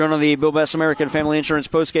On the Bill Best American Family Insurance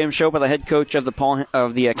postgame show by the head coach of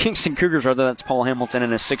the Kingston Cougars, that's Paul Hamilton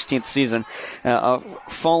in his 16th season,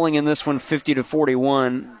 falling in this one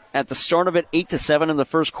 50-41. At the start of it, 8-7 in the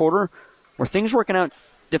first quarter. Were things working out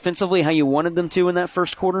defensively how you wanted them to in that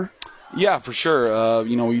first quarter? Yeah, for sure.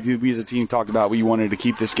 We as a team talked about we wanted to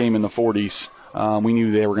keep this game in the 40s. We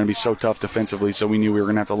knew they were going to be so tough defensively, so we knew we were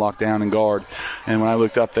going to have to lock down and guard. And when I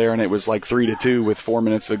looked up there and it was like 3-2 with 4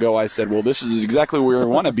 minutes to go, I said, well, this is exactly where we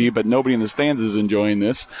want to be, but nobody in the stands is enjoying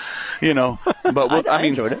this, But I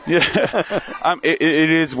enjoyed it. Yeah, it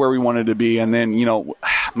is where we wanted to be. And then,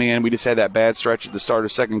 we just had that bad stretch at the start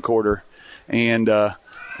of second quarter, and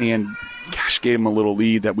gave them a little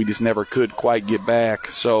lead that we just never could quite get back.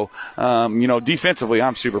 So, defensively,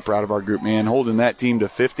 I'm super proud of our group, man. Holding that team to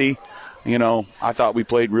 50. I thought we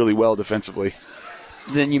played really well defensively.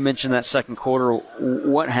 Then you mentioned that second quarter.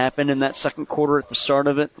 What happened in that second quarter at the start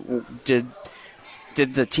of it?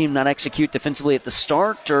 Did the team not execute defensively at the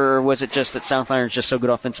start, or was it just that South Iron's just so good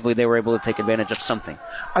offensively they were able to take advantage of something?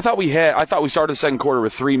 I thought we started the second quarter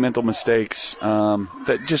with 3 mental mistakes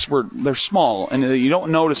that just they're small, and you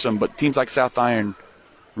don't notice them, but teams like South Iron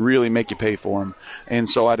really make you pay for them. And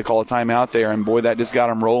so I had to call a timeout there, and boy, that just got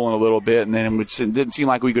them rolling a little bit, and then it didn't seem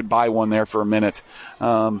like we could buy one there for a minute. We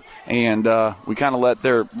kind of let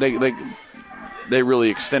they really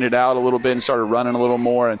extended out a little bit and started running a little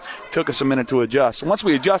more, and it took us a minute to adjust. And once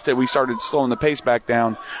we adjusted, we started slowing the pace back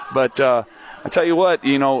down. But I tell you what,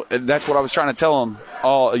 that's what I was trying to tell them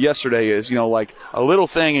all yesterday is, like a little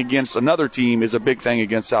thing against another team is a big thing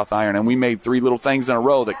against South Iron. And we made 3 little things in a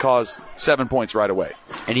row that caused 7 points right away.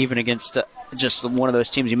 And even against just one of those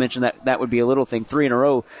teams you mentioned, that would be a little thing. 3 in a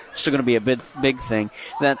row, still going to be a big thing.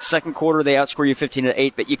 That second quarter, they outscore you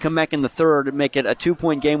 15-8, but you come back in the third and make it a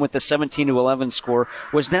 2-point game with the 17-11 score.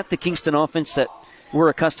 Was that the Kingston offense that we're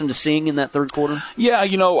accustomed to seeing in that third quarter? Yeah,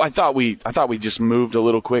 I thought we just moved a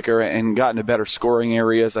little quicker and got into better scoring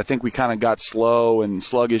areas. I think we kind of got slow and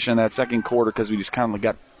sluggish in that second quarter because we just kind of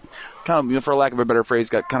got, for lack of a better phrase,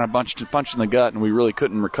 got kind of punched in the gut, and we really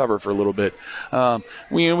couldn't recover for a little bit.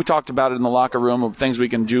 We talked about it in the locker room of things we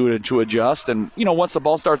can do to adjust, and once the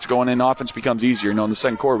ball starts going in, offense becomes easier. In the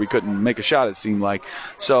second quarter, we couldn't make a shot, it seemed like.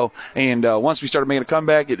 So, and once we started making a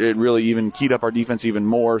comeback, it really even keyed up our defense even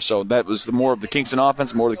more. So that was more of the Kingston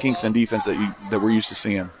offense, more of the Kingston defense that we're used to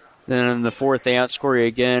seeing. Then in the fourth, they outscore you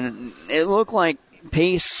again. It looked like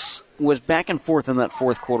pace was back and forth in that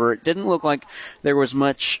fourth quarter. It didn't look like there was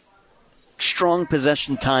much strong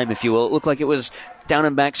possession time, if you will. It looked like it was down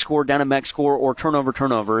and back score, or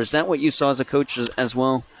turnover. Is that what you saw as a coach as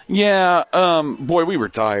well? Yeah, boy, we were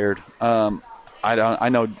tired. I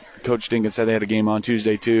know Coach Dinkin said they had a game on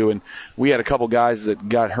Tuesday too, and we had a couple guys that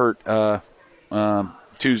got hurt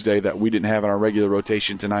Tuesday that we didn't have in our regular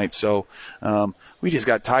rotation tonight. So we just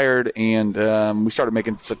got tired, and we started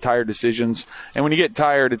making some tired decisions. And when you get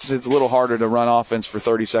tired, it's a little harder to run offense for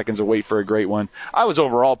 30 seconds and wait for a great one. I was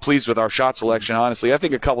overall pleased with our shot selection, honestly. I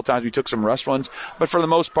think a couple times we took some rushed ones, but for the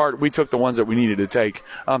most part, we took the ones that we needed to take.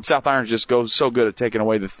 South Irons just goes so good at taking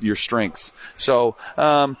away your strengths. So,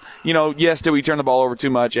 yes, did we turn the ball over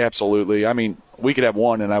too much? Absolutely. I mean, we could have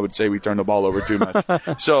one, and I would say we turned the ball over too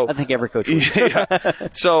much. So I think every coach would. Yeah.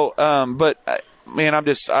 So, man,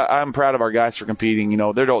 I'm proud of our guys for competing.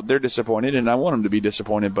 They're disappointed, and I want them to be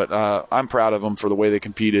disappointed, but I'm proud of them for the way they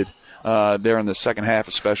competed there in the second half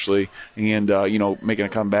especially, and, making a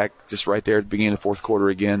comeback just right there at the beginning of the fourth quarter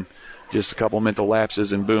again. Just a couple mental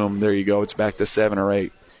lapses, and boom, there you go. It's back to 7 or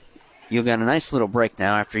 8. You got a nice little break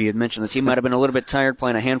now after you had mentioned the team might have been a little bit tired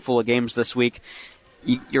playing a handful of games this week.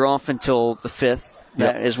 You're off until the 5th.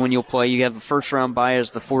 That is when you'll play. You have a first-round bye as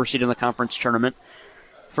the 4 seed in the conference tournament.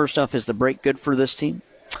 First off, is the break good for this team?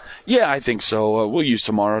 Yeah, I think so. We'll use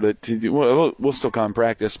tomorrow we'll still come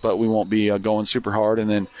practice, but we won't be going super hard. And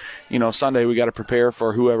then, Sunday we got to prepare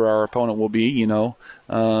for whoever our opponent will be,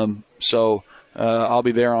 So I'll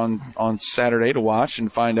be there on Saturday to watch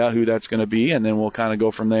and find out who that's going to be, and then we'll kind of go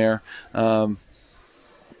from there.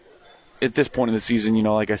 At this point in the season,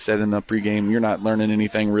 like I said in the pregame, you're not learning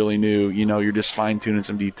anything really new. You're just fine-tuning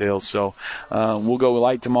some details. So we'll go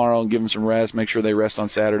light tomorrow and give them some rest, make sure they rest on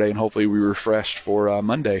Saturday, and hopefully we're refreshed for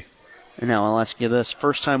Monday. And now I'll ask you this.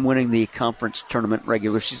 First time winning the conference tournament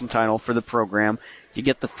regular season title for the program. You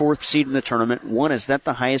get the 4th seed in the tournament. 1, is that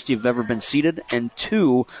the highest you've ever been seeded? And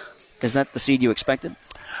 2, is that the seed you expected?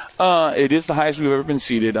 It is the highest we've ever been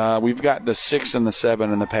seeded. We've got the 6 and the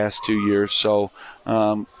 7 in the past 2 years. So,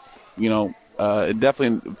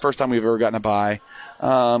 definitely first time we've ever gotten a bye.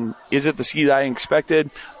 Is it the seed I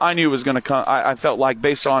expected? I knew it was going to come. I felt like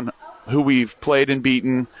based on who we've played and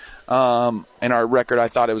beaten, And our record, I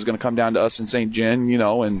thought it was going to come down to us and St. John,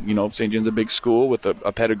 and St. John's a big school with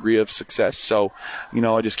a pedigree of success. So,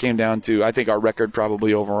 it just came down to, I think our record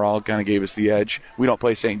probably overall kind of gave us the edge. We don't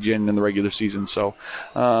play St. John in the regular season, so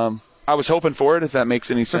I was hoping for it, if that makes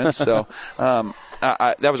any sense. So that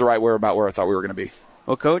was right about where I thought we were going to be.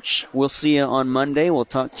 Well, Coach, we'll see you on Monday. We'll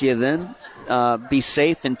talk to you then. Be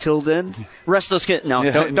safe until then. Rest those kids. No,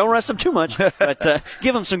 don't rest them too much. But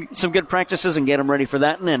give them some good practices and get them ready for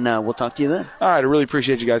that, and then we'll talk to you then. All right. I really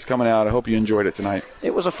appreciate you guys coming out. I hope you enjoyed it tonight.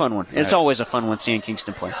 It was a fun one. It's always a fun one seeing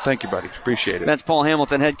Kingston play. Thank you, buddy. Appreciate it. That's Paul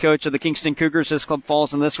Hamilton, head coach of the Kingston Cougars. His club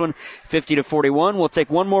falls in this one, 50-41. We'll take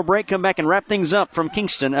one more break, come back and wrap things up from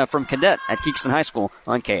Kingston, from Cadet at Kingston High School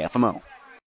on KFMO.